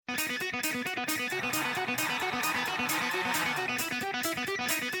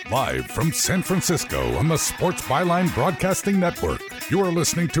Live from San Francisco on the Sports Byline Broadcasting Network, you are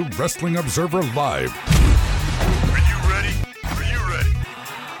listening to Wrestling Observer Live. Are you ready? Are you ready?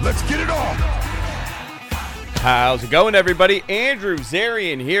 Let's get it on! How's it going, everybody? Andrew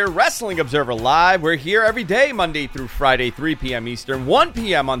Zarian here, Wrestling Observer Live. We're here every day, Monday through Friday, 3 p.m. Eastern, 1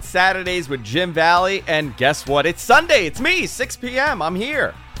 p.m. on Saturdays with Jim Valley. And guess what? It's Sunday. It's me, 6 p.m. I'm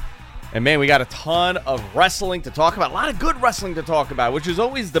here. And, man, we got a ton of wrestling to talk about. A lot of good wrestling to talk about, which is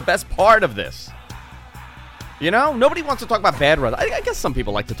always the best part of this. You know, nobody wants to talk about bad wrestling. I guess some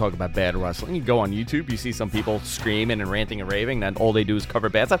people like to talk about bad wrestling. You go on YouTube, you see some people screaming and ranting and raving, and all they do is cover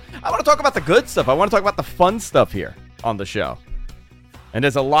bad stuff. I want to talk about the good stuff. I want to talk about the fun stuff here on the show. And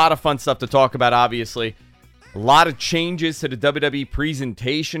there's a lot of fun stuff to talk about, obviously. A lot of changes to the WWE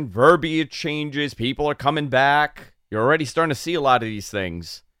presentation, verbiage changes. People are coming back. You're already starting to see a lot of these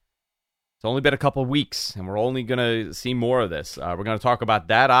things. It's only been a couple of weeks, and we're only going to see more of this. We're going to talk about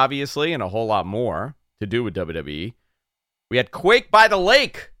that, obviously, and a whole lot more to do with WWE. We had Quake by the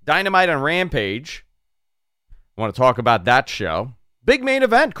Lake, Dynamite and Rampage. I want to talk about that show. Big main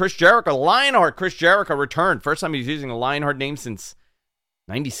event, Chris Jericho, Lionheart. Chris Jericho returned. First time he's using a Lionheart name since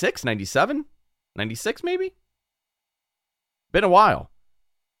 96, 97, 96 maybe? Been a while.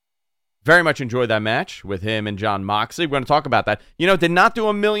 Very much enjoyed that match with him and Jon Moxley. We're going to talk about that. You know, did not do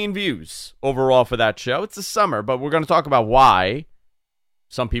 1 million views overall for that show. It's the summer, but we're going to talk about why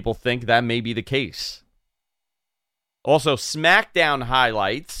some people think that may be the case. Also, SmackDown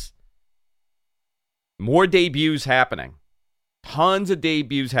highlights. More debuts happening. Tons of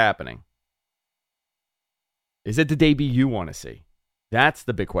debuts happening. Is it the debut you want to see? That's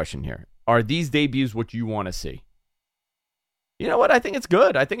the big question here. Are these debuts what you want to see? You know what? I think it's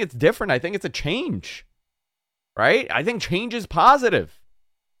good. I think it's different. I think it's a change. Right? I think change is positive.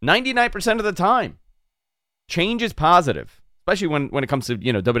 99% of the time. Change is positive. Especially when it comes to,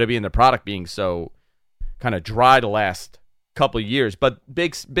 you know, WWE and the product being so kind of dry the last couple of years. But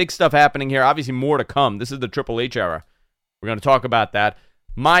big stuff happening here. Obviously more to come. This is the Triple H era. We're going to talk about that.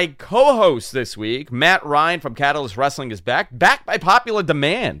 My co-host this week, Matt Ryan from Catalyst Wrestling, is back. Back by popular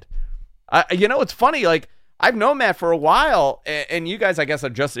demand. You know, it's funny, like, I've known Matt for a while, and you guys, I guess,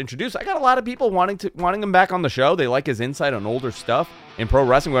 have just introduced. I got a lot of people wanting him back on the show. They like his insight on older stuff in pro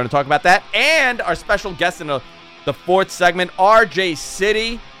wrestling. We're going to talk about that. And our special guest in the fourth segment, RJ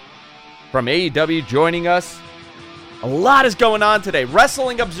City from AEW, joining us. A lot is going on today.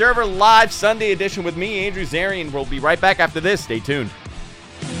 Wrestling Observer Live Sunday edition with me, Andrew Zarian. We'll be right back after this. Stay tuned.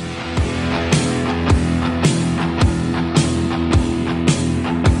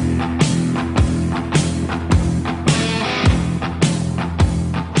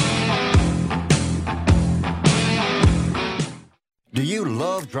 Do you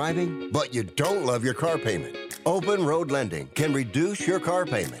love driving, but you don't love your car payment? Open Road Lending can reduce your car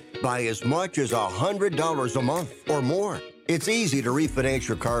payment by as much as $100 a month or more. It's easy to refinance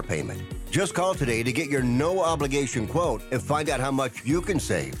your car payment. Just call today to get your no-obligation quote and find out how much you can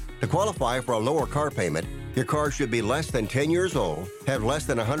save. To qualify for a lower car payment, your car should be less than 10 years old, have less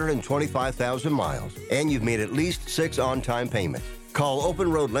than 125,000 miles, and you've made at least 6 on-time payments. Call Open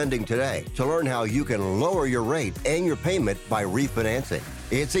Road Lending today to learn how you can lower your rate and your payment by refinancing.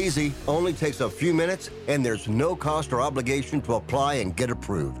 It's easy, only takes a few minutes, and there's no cost or obligation to apply and get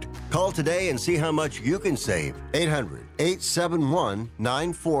approved. Call today and see how much you can save.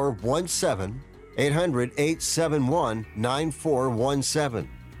 800-871-9417. 800-871-9417.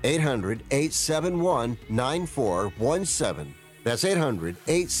 800-871-9417. That's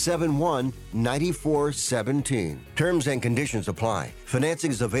 800-871-9417. Terms and conditions apply.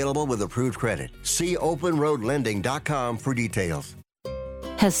 Financing is available with approved credit. See openroadlending.com for details.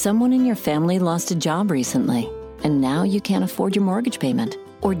 Has someone in your family lost a job recently, and now you can't afford your mortgage payment?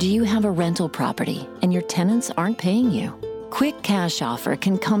 Or do you have a rental property and your tenants aren't paying you? Quick Cash Offer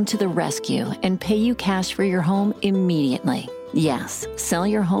can come to the rescue and pay you cash for your home immediately. Yes, sell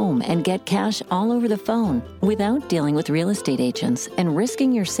your home and get cash all over the phone without dealing with real estate agents and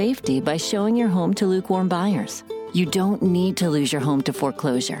risking your safety by showing your home to lukewarm buyers. You don't need to lose your home to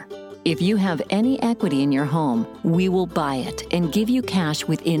foreclosure. If you have any equity in your home, we will buy it and give you cash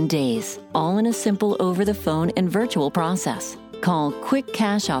within days, all in a simple over-the-phone and virtual process. Call Quick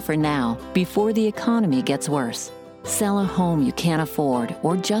Cash Offer now before the economy gets worse. Sell a home you can't afford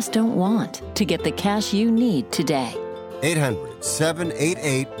or just don't want to get the cash you need today.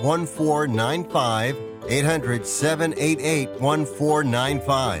 800-788-1495.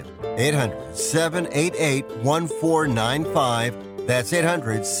 800-788-1495. 800-788-1495. That's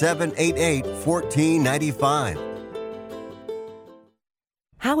 800-788-1495.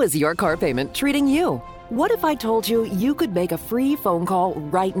 How is your car payment treating you? What if I told you you could make a free phone call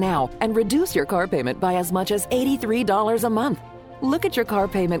right now and reduce your car payment by as much as $83 a month? Look at your car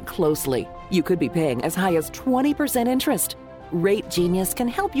payment closely. You could be paying as high as 20% interest. Rate Genius can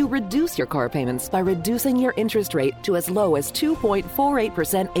help you reduce your car payments by reducing your interest rate to as low as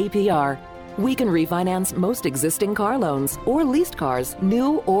 2.48% APR. We can refinance most existing car loans or leased cars,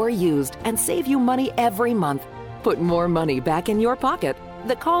 new or used, and save you money every month. Put more money back in your pocket.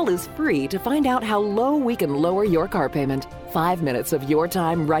 The call is free to find out how low we can lower your car payment. 5 minutes of your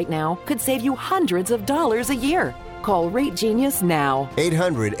time right now could save you hundreds of dollars a year. Call Rate Genius now.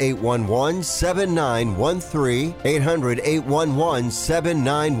 800-811-7913.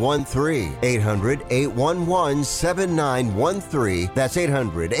 800-811-7913. 800-811-7913. That's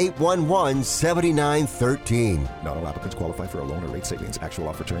 800-811-7913. Not all applicants qualify for a loan or rate savings. Actual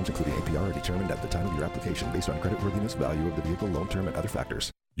offer terms, including APR, are determined at the time of your application based on creditworthiness, value of the vehicle, loan term, and other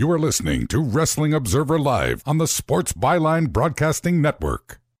factors. You are listening to Wrestling Observer Live on the Sports Byline Broadcasting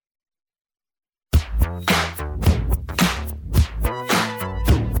Network.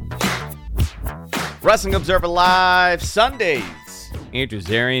 Wrestling Observer Live Sundays. Andrew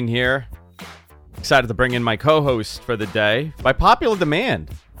Zarian here. Excited to bring in my co-host for the day. By popular demand,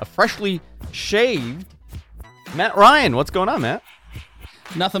 a freshly shaved Matt Ryan. What's going on, Matt?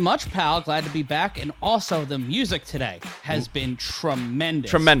 Nothing much, pal. Glad to be back. And also, the music today has been tremendous.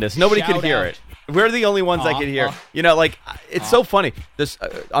 Tremendous. Nobody could hear it. We're the only ones that could hear. You know, like, it's so funny. This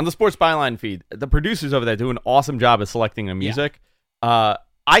on the Sports Byline feed, the producers over there do an awesome job of selecting the music. Yeah.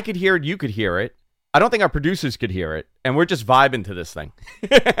 I could hear it. You could hear it. I don't think our producers could hear it, and we're just vibing to this thing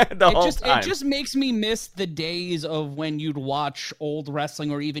the whole time. It just makes me miss the days of when you'd watch old wrestling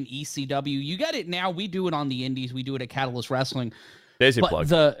or even ECW. You get it now. We do it on the indies. We do it at Catalyst Wrestling. There's your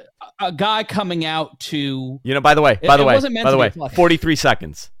plug. A guy coming out to... You know, by the way, 43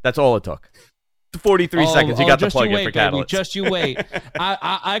 seconds. That's all it took. 43 seconds. You got the plug in for Catalyst. Just you wait.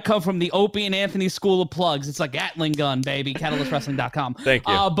 I come from the Opie and Anthony School of Plugs. It's like Gatling gun, baby. CatalystWrestling.com. Thank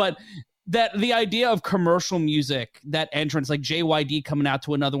you. But... that the idea of commercial music, that entrance, like JYD coming out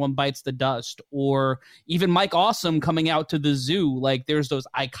to Another One Bites the Dust, or even Mike Awesome coming out to the Zoo, like there's those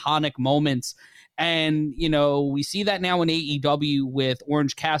iconic moments. And, you know, we see that now in AEW with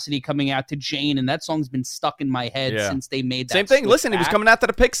Orange Cassidy coming out to Jane, and that song's been stuck in my head since they made that. Same thing. Listen, he was coming out to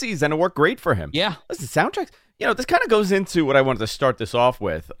the Pixies, and it worked great for him. Yeah. Listen, soundtracks. You know, this kind of goes into what I wanted to start this off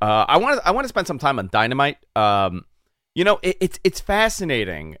with. I want to spend some time on Dynamite. You know, it's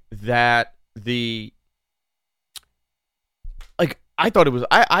fascinating that I thought it was,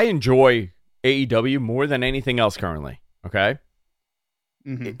 I enjoy AEW more than anything else currently, okay?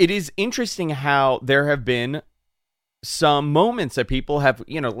 Mm-hmm. It is interesting how there have been some moments that people have,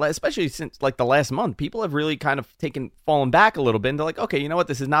 you know, especially since like the last month, people have really kind of fallen back a little bit, and they're like, okay, you know what,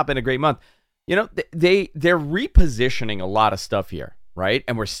 this has not been a great month. You know, they're repositioning a lot of stuff here, right?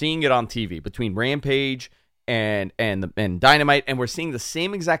 And we're seeing it on TV between Rampage and Dynamite, and we're seeing the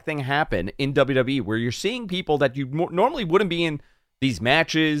same exact thing happen in WWE, where you're seeing people that you normally wouldn't be in these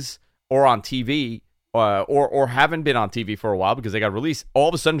matches or on TV, or haven't been on TV for a while because they got released, all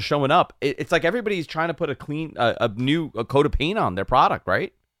of a sudden showing up. It's like everybody's trying to put a new coat of paint on their product,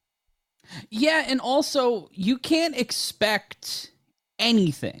 right? Yeah, and also you can't expect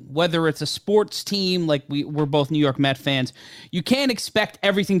anything, whether it's a sports team, like we're both New York Met fans, you can't expect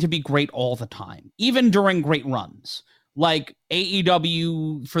everything to be great all the time, even during great runs. Like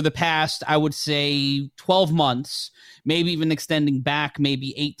AEW for the past, I would say 12 months, maybe even extending back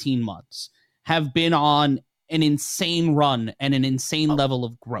maybe 18 months, have been on an insane run and an insane level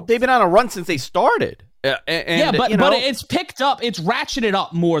of growth. They've been on a run since they started. But it's picked up, it's ratcheted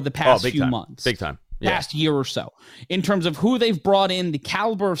up more the past few months. Big time. Past year or so, in terms of who they've brought in, the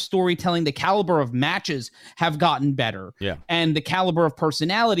caliber of storytelling, the caliber of matches have gotten better, and the caliber of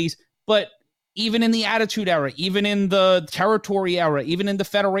personalities. But even in the Attitude Era, even in the Territory Era, even in the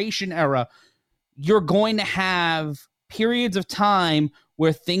Federation Era, you're going to have periods of time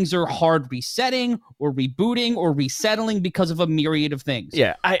where things are hard resetting or rebooting or resettling because of a myriad of things.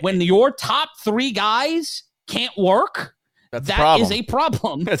 Yeah, when your top three guys can't work, that is a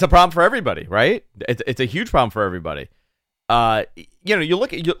problem. It's a problem for everybody, right? It's a huge problem for everybody. You know, you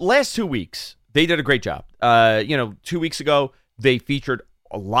look at last 2 weeks, they did a great job. 2 weeks ago, they featured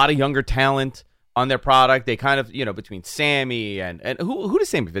a lot of younger talent on their product. They kind of, you know, between Sammy and who did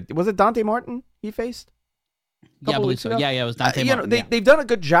Sammy? Was it Dante Martin he faced? Yeah, I believe so. Yeah, it was Dante Martin. They've done a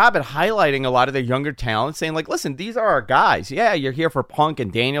good job at highlighting a lot of their younger talent, saying like, listen, these are our guys. Yeah, you're here for Punk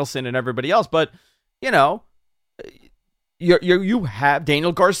and Danielson and everybody else, but, you know, you have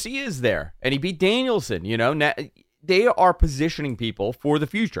Daniel Garcia's there, and he beat Danielson. You know, they are positioning people for the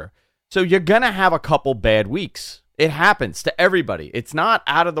future. So you're going to have a couple bad weeks. It happens to everybody. It's not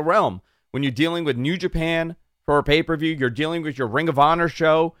out of the realm. When you're dealing with New Japan for a pay-per-view, you're dealing with your Ring of Honor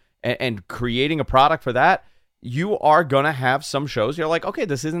show and creating a product for that, you are going to have some shows. You're like, okay,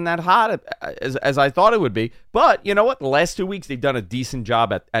 this isn't that hot as I thought it would be. But you know what? The last 2 weeks, they've done a decent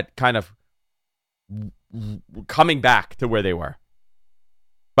job at kind of coming back to where they were.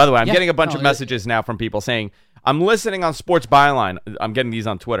 By the way, I'm getting a bunch of messages now from people saying, I'm listening on Sports Byline. I'm getting these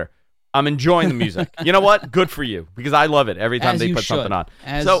on Twitter. I'm enjoying the music. You know what? Good for you, because I love it every time they put something on.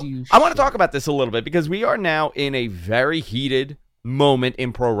 So I want to talk about this a little bit, because we are now in a very heated moment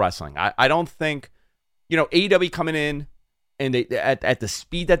in pro wrestling. I don't think, AEW coming in and they at the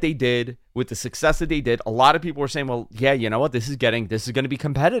speed that they did, with the success that they did, a lot of people were saying, well, yeah, you know what? This is going to be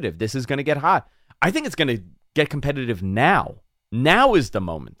competitive. This is going to get hot. I think it's going to get competitive now. Now is the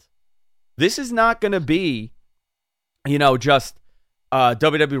moment. This is not going to be, just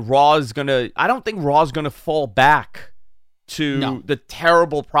WWE. Raw is going to, I don't think Raw is going to fall back to the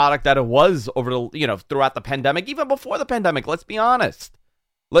terrible product that it was over the, throughout the pandemic, even before the pandemic. Let's be honest.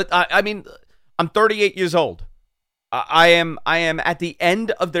 I'm 38 years old. I am at the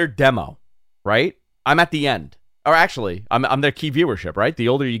end of their demo, right? I'm at the end. Or actually, I'm their key viewership, right? The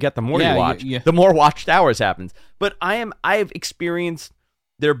older you get, the more you watch, the more watched hours happens. But I've experienced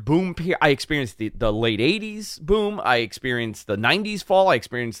their boom period. I experienced the late 80s boom. I experienced the 90s fall. I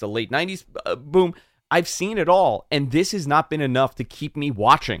experienced the late 90s boom. I've seen it all, and this has not been enough to keep me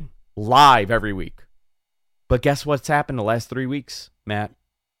watching live every week. But guess what's happened the last 3 weeks, Matt?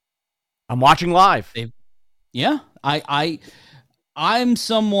 I'm watching live. I'm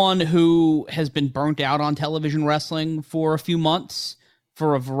someone who has been burnt out on television wrestling for a few months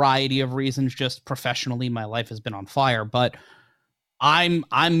for a variety of reasons. Just professionally, my life has been on fire, but I'm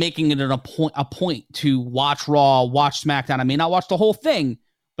making it a point to watch Raw, watch SmackDown. I may not watch the whole thing,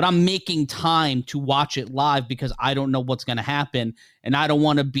 but I'm making time to watch it live, because I don't know what's going to happen, and I don't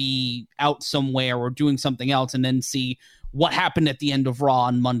want to be out somewhere or doing something else and then see what happened at the end of Raw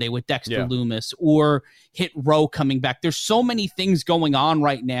on Monday with Dexter Lumis, or Hit Row coming back. There's so many things going on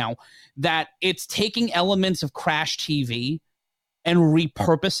right now that it's taking elements of Crash TV and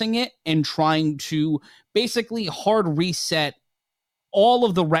repurposing it and trying to basically hard reset all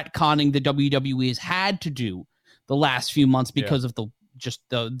of the retconning the WWE has had to do the last few months because of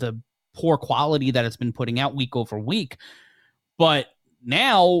the poor quality that it's been putting out week over week. But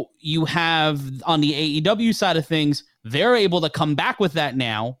now you have, on the AEW side of things, they're able to come back with that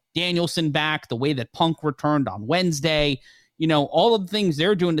now. Danielson back, the way that Punk returned on Wednesday, all of the things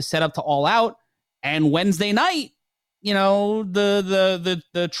they're doing to set up to All Out. And Wednesday night,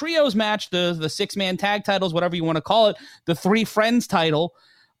 the trios match, the 6-man tag titles, whatever you want to call it, the Three Friends title.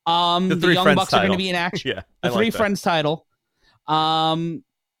 The Young Bucks are going to be in action. The Three Friends title.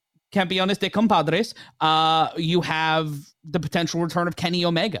 Campeones de Compadres. You have the potential return of Kenny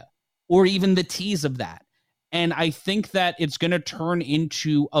Omega, or even the tease of that. And I think that it's going to turn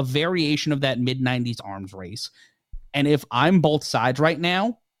into a variation of that mid-90s arms race. And if I'm both sides right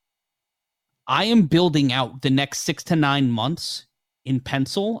now, I am building out the next 6 to 9 months in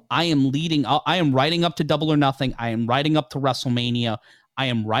pencil. I am leading up. I am writing up to Double or Nothing. I am writing up to WrestleMania. I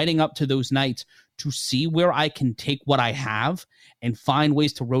am writing up to those nights to see where I can take what I have and find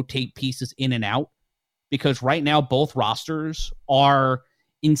ways to rotate pieces in and out. Because right now, both rosters are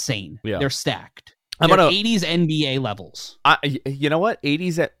insane. Yeah. They're stacked. They're 80s NBA levels. You know what?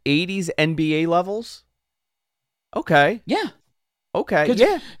 80s NBA levels? Okay. Yeah. Okay.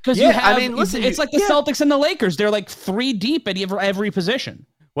 Because you have, listen, it's like the Celtics and the Lakers. They're like 3 deep at every position.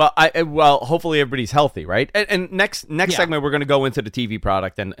 Well, hopefully everybody's healthy, right? And next segment, we're going to go into the TV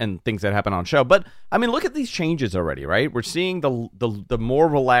product and things that happen on show. But look at these changes already, right? We're seeing the more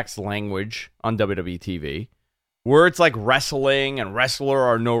relaxed language on WWE TV, where it's like wrestling and wrestler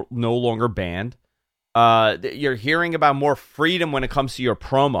are no longer banned. You're hearing about more freedom when it comes to your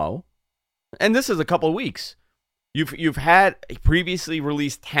promo, and this is a couple of weeks. You've had previously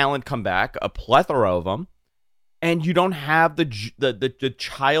released talent come back, a plethora of them. And you don't have the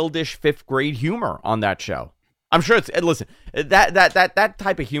childish 5th grade humor on that show. I'm sure listen, that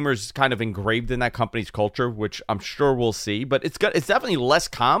type of humor is kind of engraved in that company's culture, which I'm sure we'll see. But it's definitely less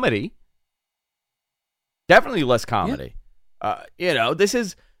comedy. Definitely less comedy. Yeah. This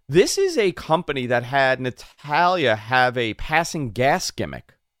is a company that had Natalya have a passing gas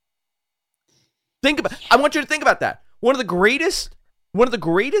gimmick. I want you to think about that. One of the greatest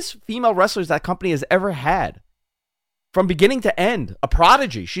female wrestlers that company has ever had. From beginning to end, a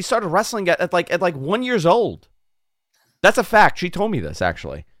prodigy. She started wrestling at like 1 year old. That's a fact. She told me this,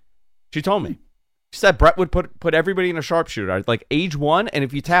 actually. She told me. She said Brett would put everybody in a sharpshooter, like age 1, and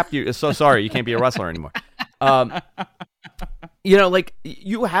if you tap, you so sorry, you can't be a wrestler anymore. Like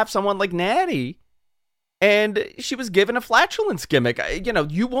you have someone like Natty, and she was given a flatulence gimmick.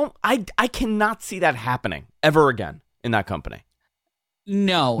 You won't. I cannot see that happening ever again in that company.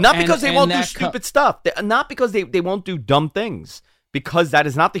 No, not because they won't do stupid stuff. Not because they won't do dumb things. Because that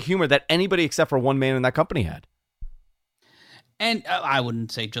is not the humor that anybody except for one man in that company had. And I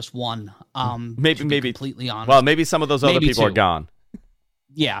wouldn't say just one. Maybe completely honest. Well, maybe some of those other people are gone.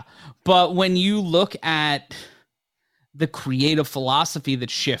 Yeah, but when you look at the creative philosophy that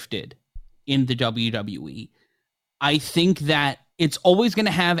shifted in the WWE, I think that it's always going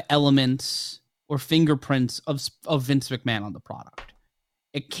to have elements or fingerprints of Vince McMahon on the product.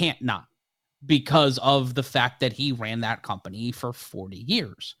 It can't not, because of the fact that he ran that company for 40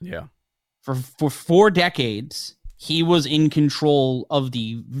 years. Yeah. For 4 decades, he was in control of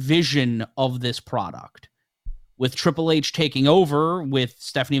the vision of this product. With Triple H taking over, with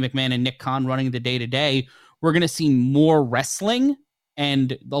Stephanie McMahon and Nick Khan running the day-to-day, we're going to see more wrestling,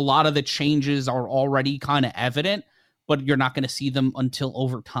 and a lot of the changes are already kind of evident, but you're not going to see them until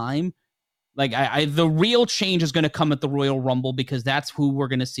over time. Like, the real change is going to come at the Royal Rumble, because that's who we're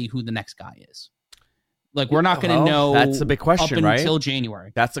going to see who the next guy is. Like, we're not going to know. That's the big question, right? Until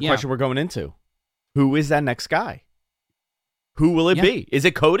January. That's the question we're going into. Who is that next guy? Who will it be? Is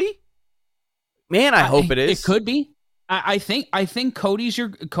it Cody? Man, I hope it is. It could be. I think Cody's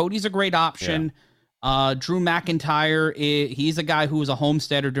a great option. Yeah. Drew McIntyre, he's a guy who was a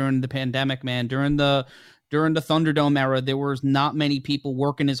homesteader during the pandemic, man. During the Thunderdome era, there was not many people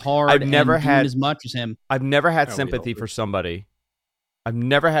working as hard doing as much as him. I've never had sympathy for somebody. I've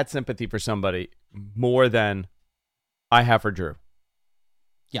never had sympathy for somebody more than I have for Drew.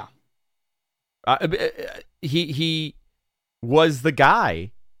 Yeah. He was the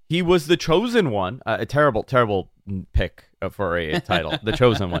guy. He was the chosen one. A terrible pick for a title. The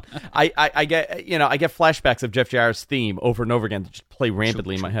chosen one. I get flashbacks of Jeff Jarrett's theme over and over again that just play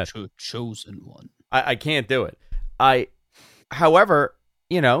rampantly in my head. Chosen one. I can't do it. However,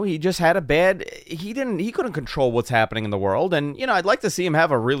 he just had a bad. He couldn't control what's happening in the world, and I'd like to see him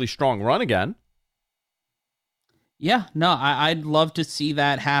have a really strong run again. Yeah, no, I'd love to see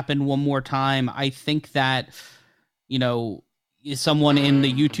that happen one more time. I think that, someone in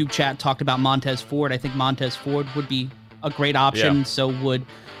the YouTube chat talked about Montez Ford. I think Montez Ford would be a great option. Yeah. So would,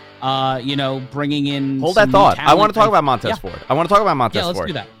 bringing in. Hold that thought. I want to talk about Montez Ford. I want to talk about Montez Ford. Let's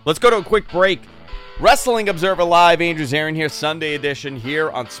do that. Let's go to a quick break. Wrestling Observer Live, Andrew Zarian here, Sunday edition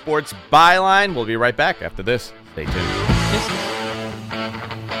here on Sports Byline. We'll be right back after this. Stay tuned.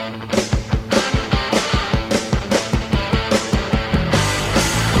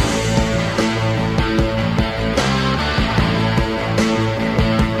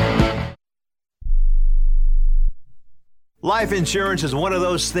 Life insurance is one of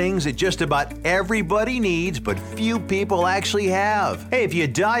those things that just about everybody needs, but few people actually have. Hey, if you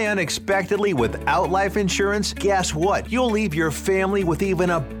die unexpectedly without life insurance, guess what? You'll leave your family with even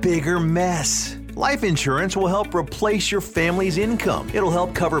a bigger mess. Life insurance will help replace your family's income. It'll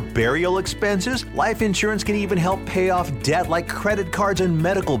help cover burial expenses. Life insurance can even help pay off debt like credit cards and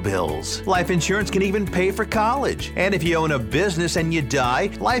medical bills. Life insurance can even pay for college. And if you own a business and you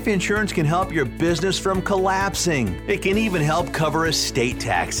die, life insurance can help your business from collapsing. It can even help cover estate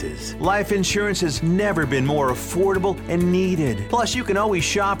taxes. Life insurance has never been more affordable and needed. Plus, you can always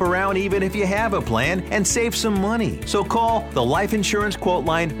shop around even if you have a plan and save some money. So call the Life Insurance Quote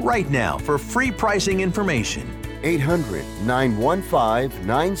Line right now for free pricing information.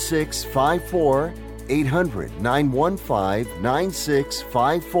 800-915-9654.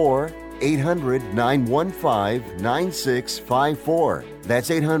 800-915-9654. 800-915-9654.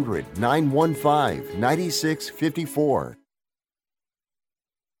 That's 800-915-9654.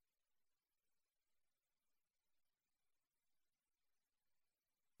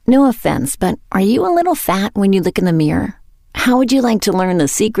 No offense, but are you a little fat when you look in the mirror? How would you like to learn the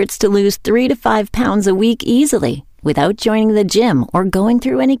secrets to lose 3 to 5 pounds a week easily without joining the gym or going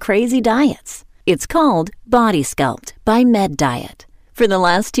through any crazy diets? It's called Body Sculpt by Med Diet. For the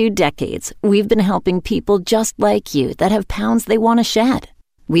last 2 decades, we've been helping people just like you that have pounds they want to shed.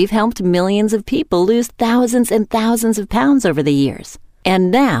 We've helped millions of people lose thousands and thousands of pounds over the years.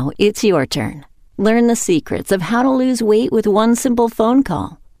 And now it's your turn. Learn the secrets of how to lose weight with one simple phone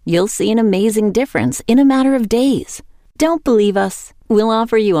call. You'll see an amazing difference in a matter of days. Don't believe us? We'll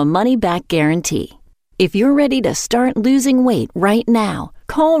offer you a money-back guarantee. If you're ready to start losing weight right now,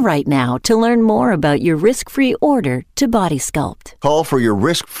 Call right now to learn more about your risk-free order to Body Sculpt. Call for your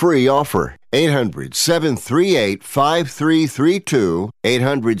risk-free offer. 800-738-5332.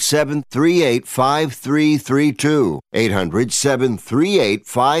 800-738-5332.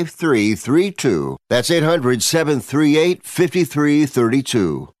 800-738-5332. That's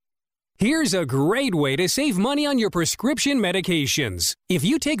 800-738-5332. Here's a great way to save money on your prescription medications. If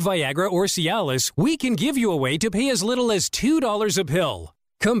you take Viagra or Cialis, we can give you a way to pay as little as $2 a pill.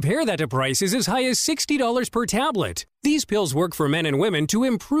 Compare that to prices as high as $60 per tablet. These pills work for men and women to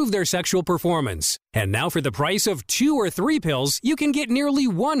improve their sexual performance. And now for the price of 2 or 3 pills, you can get nearly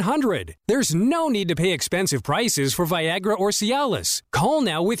 100. There's no need to pay expensive prices for Viagra or Cialis. Call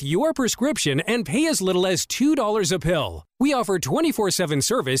now with your prescription and pay as little as $2 a pill. We offer 24/7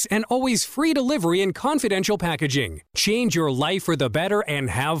 service and always free delivery and confidential packaging. Change your life for the better and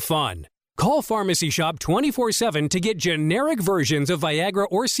have fun. Call Pharmacy Shop 24/7 to get generic versions of Viagra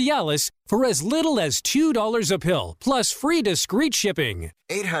or Cialis for as little as $2 a pill, plus free discreet shipping.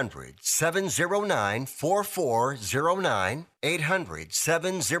 800-709-4409.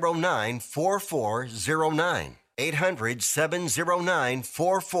 800-709-4409.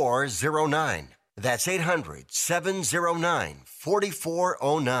 800-709-4409. That's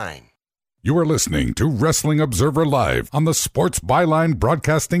 800-709-4409. You are listening to Wrestling Observer Live on the Sports Byline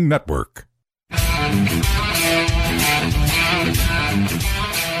Broadcasting Network.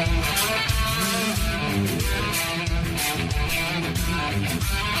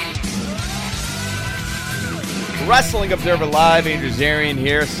 Wrestling Observer Live, Andrew Zarian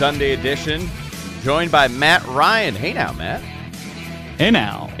here, Sunday edition, joined by Matt Ryan. Hey now, Matt. Hey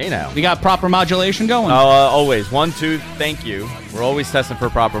now. Hey now. We got proper modulation going? Always. 1, 2, thank you. We're always testing for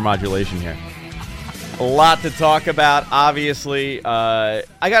proper modulation here. A lot to talk about, obviously. I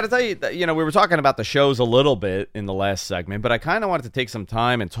got to tell you, we were talking about the shows a little bit in the last segment, but I kind of wanted to take some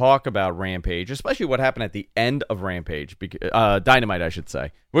time and talk about Rampage, especially what happened at the end of Rampage. Dynamite, I should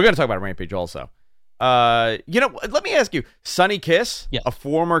say. We're going to talk about Rampage also. Let me ask you, Sonny Kiss, a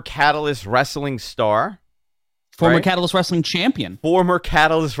former Catalyst Wrestling star. Former Catalyst Wrestling champion. Former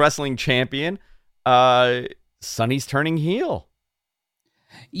Catalyst Wrestling champion. Sonny's turning heel.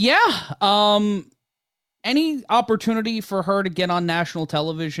 Yeah. Any opportunity for her to get on national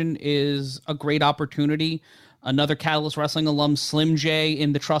television is a great opportunity. Another Catalyst Wrestling alum, Slim J,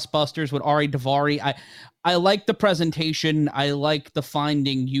 in the Trustbusters with Ari Daivari. I like the presentation. I like the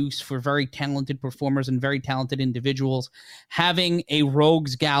finding use for very talented performers and very talented individuals. Having a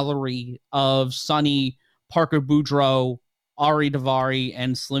rogues gallery of Sonny, Parker Boudreaux, Ari Daivari,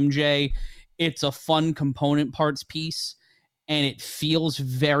 and Slim J, it's a fun component parts piece. And it feels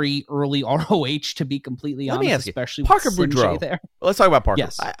very early ROH, to be completely honest. Let me ask especially you, Parker with Slim Boudreaux. J there. Let's talk about Parker.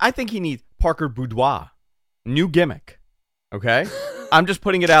 Yes. I think he needs Parker Boudoir. New gimmick. Okay? I'm just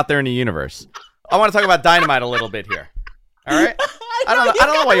putting it out there in the universe. I want to talk about Dynamite a little bit here. All right? I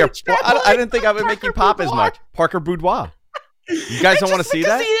don't know why you're... I didn't think I would make you pop as much. Parker Boudoir. You guys don't want to see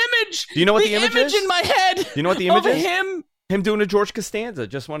that? The image. Do you know what the image is? in my head. Do you know what the image is? Him doing a George Costanza,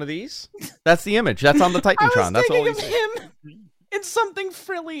 just one of these. That's the image. That's on the Titantron. That's all he's him. It's something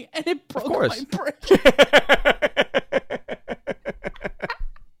frilly, and it broke my brain.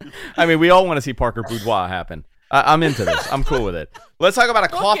 I mean, we all want to see Parker Boudoir happen. I'm into this. I'm cool with it. Let's talk about a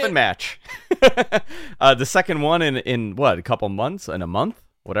coffin match. The second one in what, a couple months? In a month?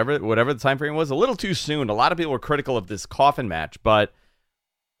 Whatever the time frame was. A little too soon. A lot of people were critical of this coffin match, but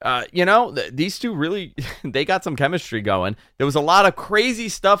these two really, they got some chemistry going. There was a lot of crazy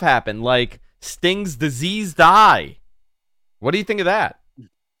stuff happen, like Sting's diseased eye. What do you think of that?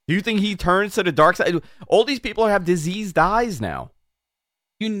 Do you think he turns to the dark side? All these people have diseased eyes now.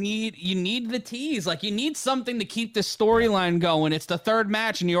 You need the tease. Like, you need something to keep the storyline going. It's the third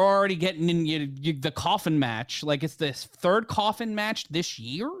match, and you're already getting in the coffin match. Like, it's the third coffin match this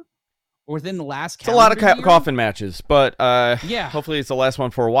year? Or within the last calendar year? It's a lot of coffin matches, but yeah. Hopefully it's the last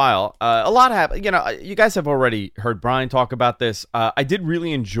one for a while. A lot happened. You guys have already heard Bryan talk about this. I did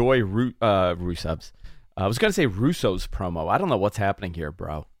really enjoy Rusev's. I was going to say Russo's promo. I don't know what's happening here,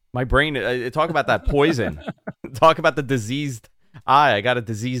 bro. My brain, talk about that poison. Talk about the diseased eye. I got a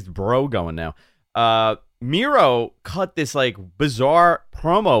diseased bro going now. Miro cut this like bizarre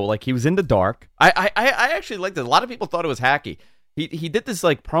promo, like he was in the dark. I actually liked it. A lot of people thought it was hacky. He did this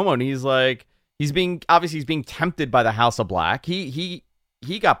like promo, and he's like, he's being tempted by the House of Black. He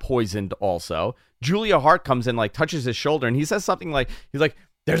got poisoned also. Julia Hart comes in, like touches his shoulder, and he says something like, he's like,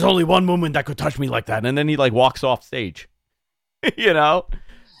 "There's only one woman that could touch me like that," and then he like walks off stage.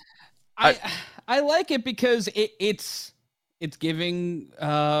 I like it because it's giving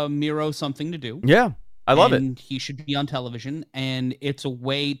Miro something to do. Yeah. I love and it. He should be on television, and it's a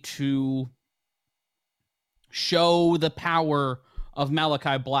way to show the power of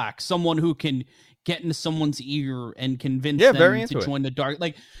Malachi Black, someone who can get into someone's ear and convince them to join the dark.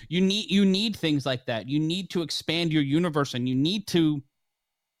 Like you need things like that. You need to expand your universe, and you need to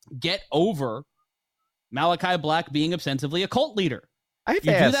get over Malachi Black being ostensibly a cult leader. You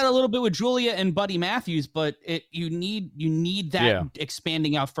do that a little bit with Julia and Buddy Matthews, but you need that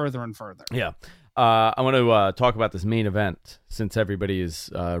expanding out further and further. Yeah. I want to talk about this main event since everybody is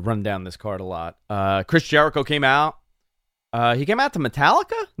run down this card a lot. Chris Jericho came out. He came out to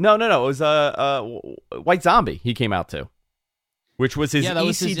Metallica? No. It was White Zombie he came out to, which was his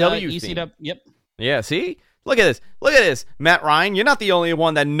ECW theme. Yep. Yeah, see? Look at this. Matt Ryan, you're not the only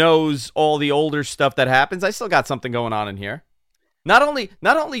one that knows all the older stuff that happens. I still got something going on in here. Not only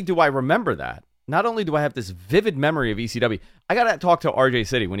do I remember that, not only do I have this vivid memory of ECW, I got to talk to RJ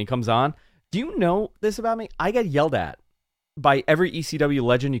City when he comes on. Do you know this about me? I get yelled at by every ECW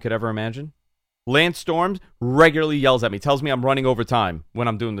legend you could ever imagine. Lance Storms regularly yells at me, tells me I'm running over time when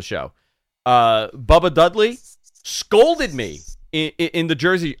I'm doing the show. Bubba Dudley scolded me in the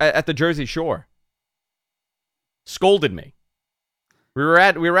Jersey at the Jersey Shore. Scolded me. We were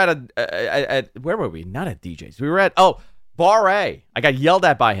at where were we? Not at DJ's. We were at Bar A. I got yelled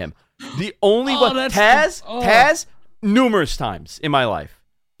at by him. The only one, Taz, numerous times in my life.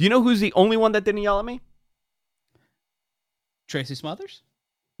 Do you know who's the only one that didn't yell at me? Tracy Smothers?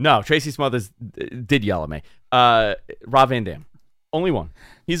 No, Tracy Smothers did yell at me. Rob Van Dam. Only one.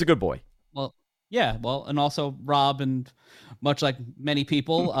 He's a good boy. Well, yeah. Well, and also Rob, and much like many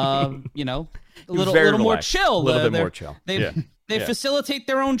people, a little more chill. A little bit more chill. They facilitate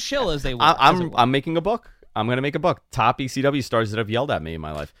their own chill as they will. I'm making a book. I'm going to make a book. Top ECW stars that have yelled at me in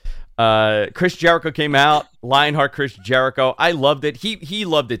my life. Chris Jericho came out. Lionheart Chris Jericho. I loved it. He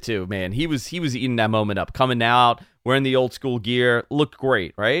loved it too, man. He was eating that moment up. Coming out, wearing the old school gear. Looked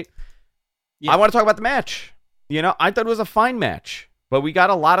great, right? Yeah. I want to talk about the match. I thought it was a fine match, but we got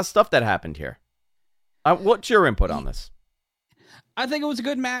a lot of stuff that happened here. What's your input on this? I think it was a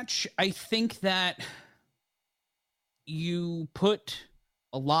good match. I think that you put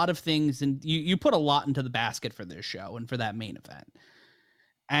a lot of things, and you put a lot into the basket for this show and for that main event.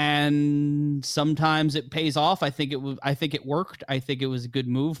 And sometimes it pays off. I think it worked. I think it was a good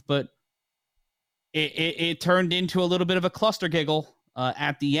move, but it turned into a little bit of a cluster giggle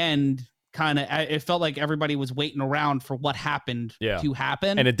at the end. It felt like everybody was waiting around for what happened to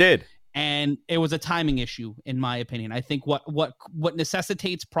happen, and it did. And it was a timing issue, in my opinion. I think what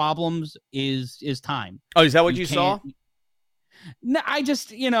necessitates problems is time. Oh, is that what you saw? No, I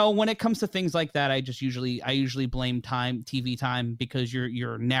just, when it comes to things like that, I usually blame TV time, because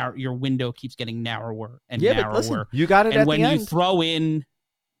your window keeps getting narrower and narrower. But listen, you got it, and when you throw in,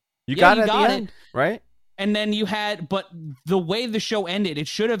 you got it at the end, right? And then but the way the show ended, it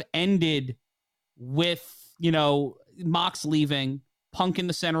should have ended with Mox leaving, Punk in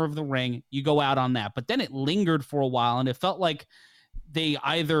the center of the ring. You go out on that, but then it lingered for a while, and it felt like they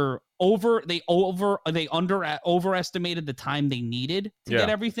either overestimated the time they needed to get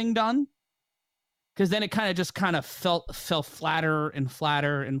everything done, because then it kind of fell flatter and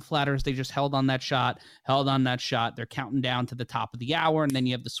flatter and flatter as they just held on that shot. They're counting down to the top of the hour, and then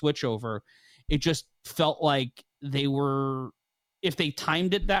you have the switch over. It just felt like if they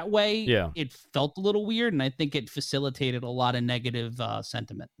timed it that way, it felt a little weird, and I think it facilitated a lot of negative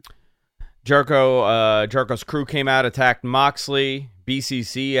sentiment. Jericho's crew came out, attacked Moxley.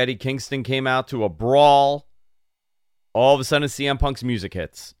 BCC, Eddie Kingston came out to a brawl. All of a sudden, CM Punk's music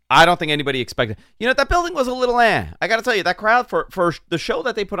hits. I don't think anybody expected. That building was a little I got to tell you, that crowd for the show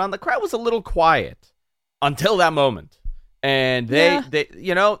that they put on, the crowd was a little quiet until that moment. And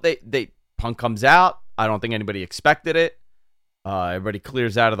Punk comes out. I don't think anybody expected it. Everybody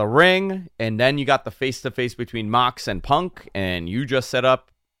clears out of the ring, and then you got the face-to-face between Mox and Punk, and you just set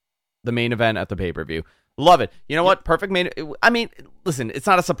up the main event at the pay-per-view. Love it. You know what? Perfect main... I mean, listen, it's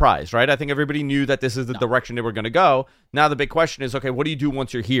not a surprise, right? I think everybody knew that this is the direction they were going to go. Now the big question is, okay, what do you do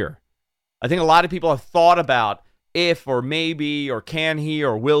once you're here? I think a lot of people have thought about if or maybe or can he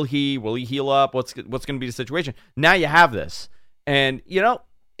or will he heal up? What's going to be the situation? Now you have this. And,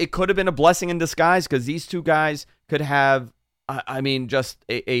 it could have been a blessing in disguise, because these two guys could have, just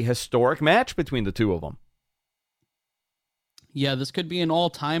a historic match between the two of them. Yeah, this could be an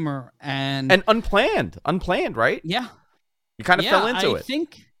all-timer and unplanned, right? Yeah. You kind of fell into it.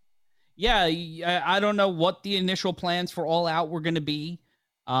 I don't know what the initial plans for All Out were going to be,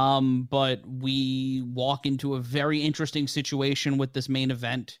 but we walk into a very interesting situation with this main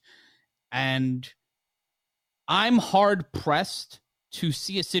event, and I'm hard-pressed to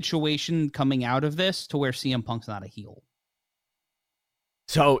see a situation coming out of this to where CM Punk's not a heel.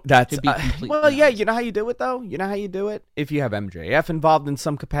 So that's well, yeah. You know how you do it, though. You know how you do it. If you have MJF involved in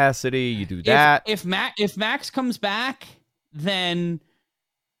some capacity, you do that. If Max comes back, then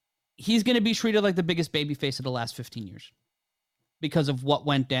he's going to be treated like the biggest babyface of the last 15 years because of what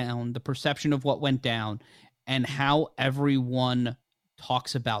went down, the perception of what went down, and how everyone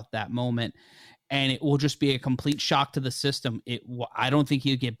talks about that moment. And it will just be a complete shock to the system. I don't think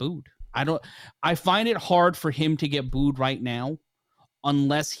he'll get booed. I find it hard for him to get booed right now,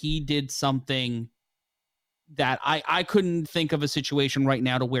 unless he did something that I couldn't think of a situation right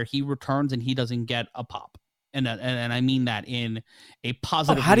now to where he returns and he doesn't get a pop. And I mean that in a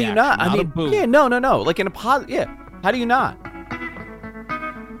positive how do you not? I mean, boo. Yeah, no. Like in a positive, yeah. How do you not?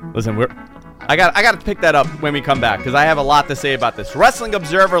 Listen, I got to pick that up when we come back because I have a lot to say about this. Wrestling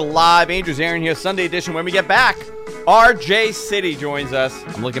Observer Live, Andrew Zarian here, Sunday edition. When we get back, RJ City joins us.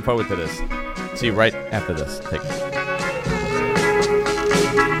 I'm looking forward to this. See you right after this. Take care.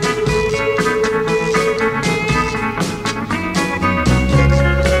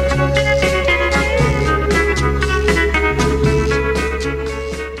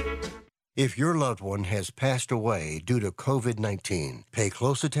 If your loved one has passed away due to COVID-19, pay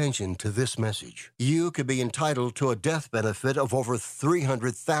close attention to this message. You could be entitled to a death benefit of over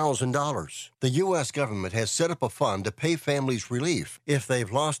 $300,000. The U.S. government has set up a fund to pay families relief if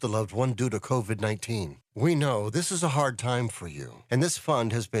they've lost a loved one due to COVID-19. We know this is a hard time for you, and this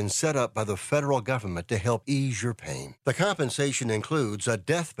fund has been set up by the federal government to help ease your pain. The compensation includes a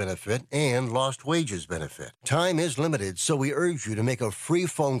death benefit and lost wages benefit. Time is limited, so we urge you to make a free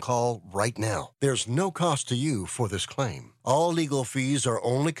phone call right now. There's no cost to you for this claim. All legal fees are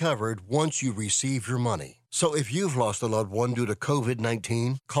only covered once you receive your money. So if you've lost a loved one due to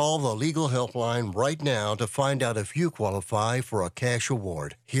COVID-19, call the legal helpline right now to find out if you qualify for a cash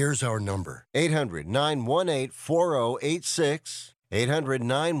award. Here's our number: 800-918-4086.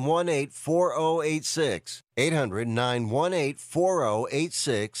 800-918-4086.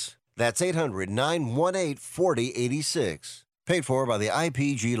 800-918-4086. That's 800-918-4086. Paid for by the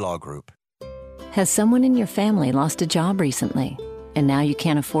IPG Law Group. Has someone in your family lost a job recently, and now you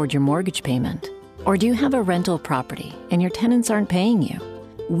can't afford your mortgage payment? Or do you have a rental property and your tenants aren't paying you?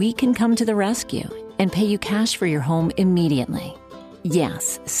 We can come to the rescue and pay you cash for your home immediately.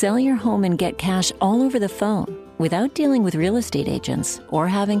 Yes, sell your home and get cash all over the phone without dealing with real estate agents or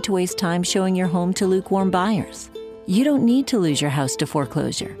having to waste time showing your home to lukewarm buyers. You don't need to lose your house to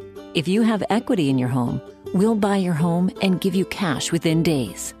foreclosure. If you have equity in your home, we'll buy your home and give you cash within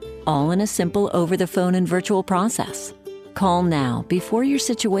days, all in a simple over-the-phone and virtual process. Call now before your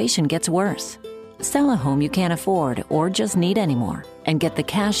situation gets worse. Sell a home you can't afford or just need anymore and get the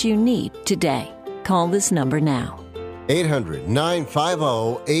cash you need today. Call this number now.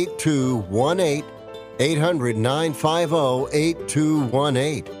 800-950-8218.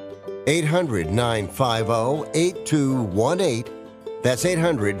 800-950-8218. 800-950-8218. That's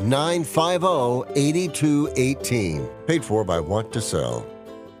 800-950-8218. Paid for by Want to Sell.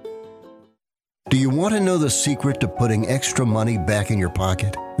 Do you want to know the secret to putting extra money back in your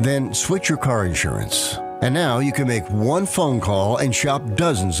pocket? Then switch your car insurance. And now you can make one phone call and shop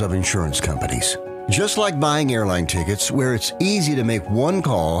dozens of insurance companies. Just like buying airline tickets, where it's easy to make one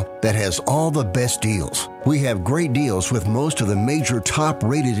call that has all the best deals. We have great deals with most of the major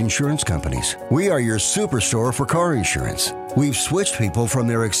top-rated insurance companies. We are your superstore for car insurance. We've switched people from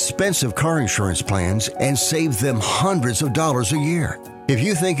their expensive car insurance plans and saved them hundreds of dollars a year. If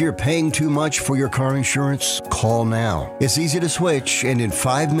you think you're paying too much for your car insurance, call now. It's easy to switch, and in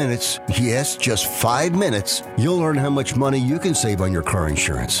 5 minutes, yes, just 5 minutes, you'll learn how much money you can save on your car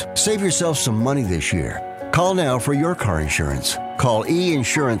insurance. Save yourself some money this year. Call now for your car insurance. Call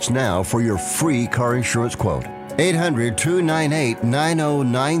E-Insurance now for your free car insurance quote.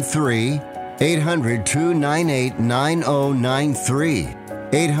 800-298-9093. 800-298-9093.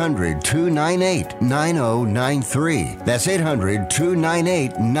 800-298-9093. That's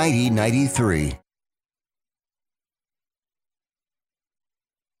 800-298-9093.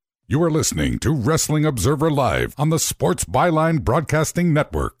 You are listening to Wrestling Observer Live on the Sports Byline Broadcasting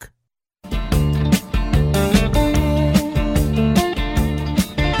Network.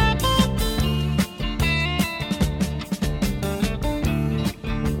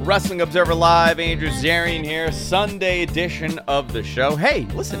 Wrestling Observer Live, Andrew Zarian here, Sunday edition of the show. Hey,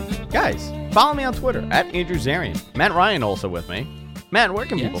 listen, guys, follow me on Twitter, at Andrew Zarian. Matt Ryan also with me. Matt, where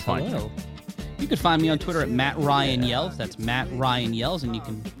can people find you? You can find me on Twitter at Matt Ryan Yells. That's Matt Ryan Yells, and you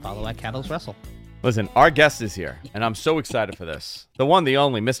can follow at Catalyst Wrestle. Listen, our guest is here, and I'm so excited for this. The one, the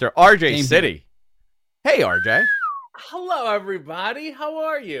only, Mr. RJ City. Hey, RJ. Hello, everybody. How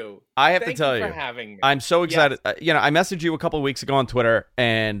are you? I have Thank to tell you you, for having me. I'm so excited. Yes. I messaged you a couple of weeks ago on Twitter,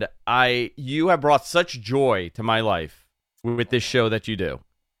 and you have brought such joy to my life with this show that you do.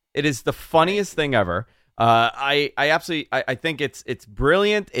 It is the funniest thing ever. I absolutely, I think it's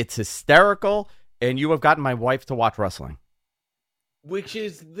brilliant. It's hysterical, and you have gotten my wife to watch wrestling, Which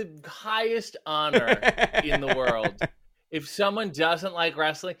is the highest honor in the world. If someone doesn't like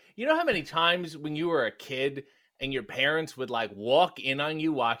wrestling, you know how many times when you were a kid and your parents would like walk in on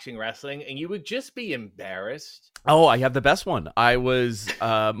you watching wrestling and you would just be embarrassed? Oh, I have the best one. I was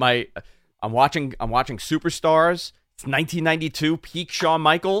I'm watching Superstars. It's 1992, peak Shawn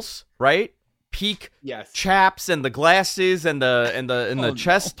Michaels, right? Peak chaps and the glasses and the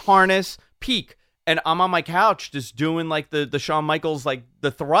chest harness, peak. And I'm on my couch just doing like the Shawn Michaels, like the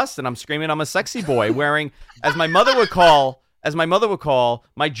thrust, and I'm screaming I'm a sexy boy wearing, as my mother would call,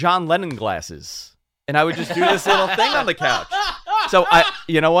 my John Lennon glasses. And I would just do this little thing on the couch. So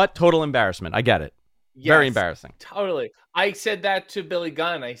you know what? Total embarrassment. I get it. Yes, very embarrassing. Totally. I said that to Billy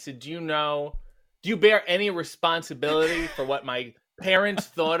Gunn. I said, do you bear any responsibility for what my parents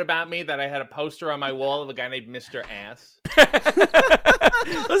thought about me, that I had a poster on my wall of a guy named Mr. Ass?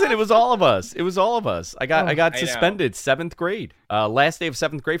 Listen, it was all of us. I got suspended 7th grade. Last day of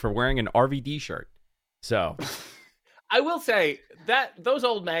 7th grade for wearing an RVD shirt. So I will say that those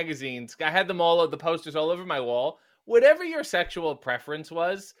old magazines, I had them all, the posters all over my wall. Whatever your sexual preference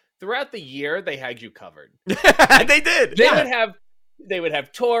was, throughout the year, they had you covered. They did. They would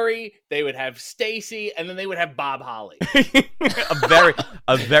have Tori, they would have Stacy, and then they would have Bob Holly.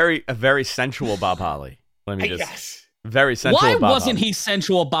 a very sensual Bob Holly. Let me just. Yes. Very sensual. Why Bob wasn't Holly. he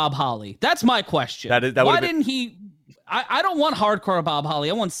sensual Bob Holly? That's my question. Why didn't he? I don't want hardcore Bob Holly.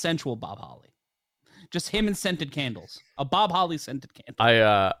 I want sensual Bob Holly. Just him and scented candles. A Bob Holly scented candle.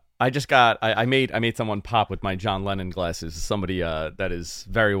 I made someone pop with my John Lennon glasses. Somebody that is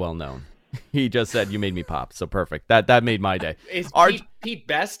very well known. He just said, "You made me pop." So perfect. That made my day. Pete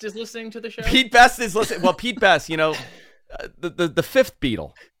Best is listening to the show? Pete Best is listening. Well, Pete Best, the fifth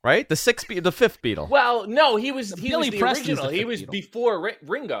Beatle, right? The fifth Beatle. Well, no, he was the Preston's original. He was Beatle. before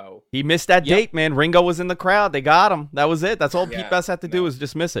Ringo. He missed that date, man. Ringo was in the crowd. They got him. That was it. That's all Yeah, Pete Best had to do was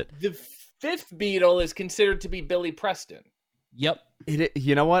just miss it. The fifth Beatle is considered to be Billy Preston. Yep.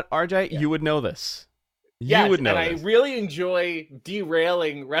 You know what, RJ? You would know this. Yes, You would know and this. I really enjoy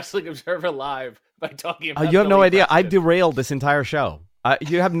derailing Wrestling Observer Live by talking about You have no Billy idea. Preston. I've derailed this entire show.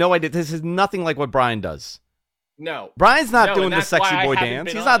 You have no idea. This is nothing like what Bryan does. No. Brian's not doing and the that's why sexy I boy haven't dance.